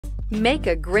Make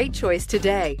a great choice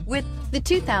today with the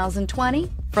 2020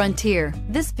 Frontier.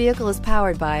 This vehicle is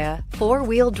powered by a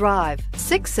 4-wheel drive,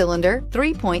 6-cylinder,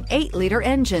 3.8-liter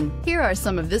engine. Here are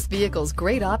some of this vehicle's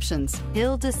great options: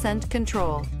 hill descent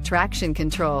control, traction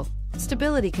control,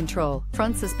 stability control,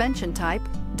 front suspension type,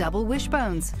 double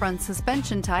wishbones, front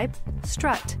suspension type,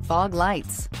 strut, fog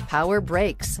lights, power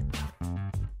brakes.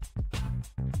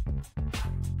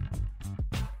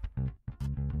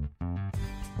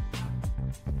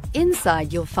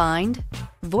 Inside you'll find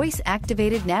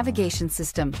voice-activated navigation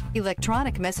system,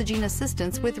 electronic messaging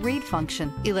assistance with read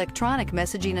function, electronic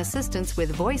messaging assistance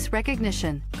with voice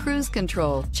recognition, cruise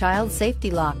control, child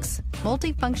safety locks,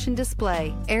 multifunction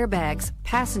display, airbags,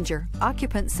 passenger,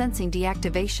 occupant sensing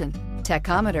deactivation,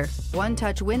 tachometer,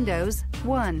 one-touch windows,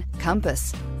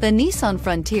 compass. The Nissan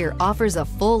Frontier offers a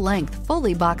full-length,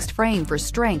 fully boxed frame for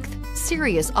strength,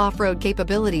 serious off-road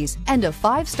capabilities, and a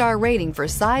 5-star rating for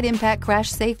side impact crash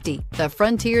safety. The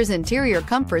Frontier's interior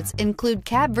comforts include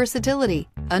cab versatility,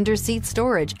 under-seat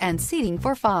storage, and seating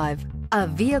for 5. A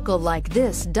vehicle like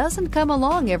this doesn't come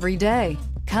along every day.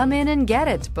 Come in and get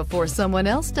it before someone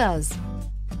else does.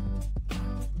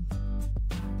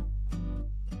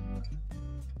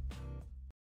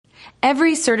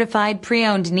 Every certified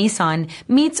pre-owned Nissan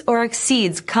meets or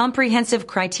exceeds comprehensive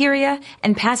criteria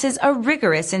and passes a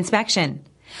rigorous inspection.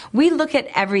 We look at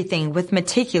everything with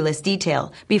meticulous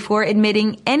detail before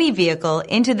admitting any vehicle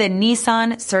into the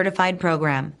Nissan Certified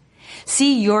program.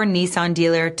 See your Nissan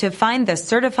dealer to find the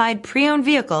certified pre-owned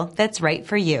vehicle that's right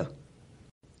for you.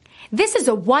 This is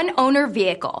a one-owner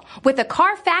vehicle with a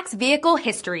CARFAX Vehicle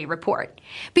History Report.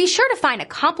 Be sure to find a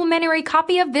complimentary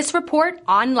copy of this report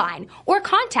online or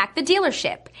contact the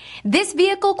dealership. This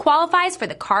vehicle qualifies for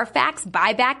the CARFAX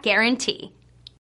Buyback Guarantee.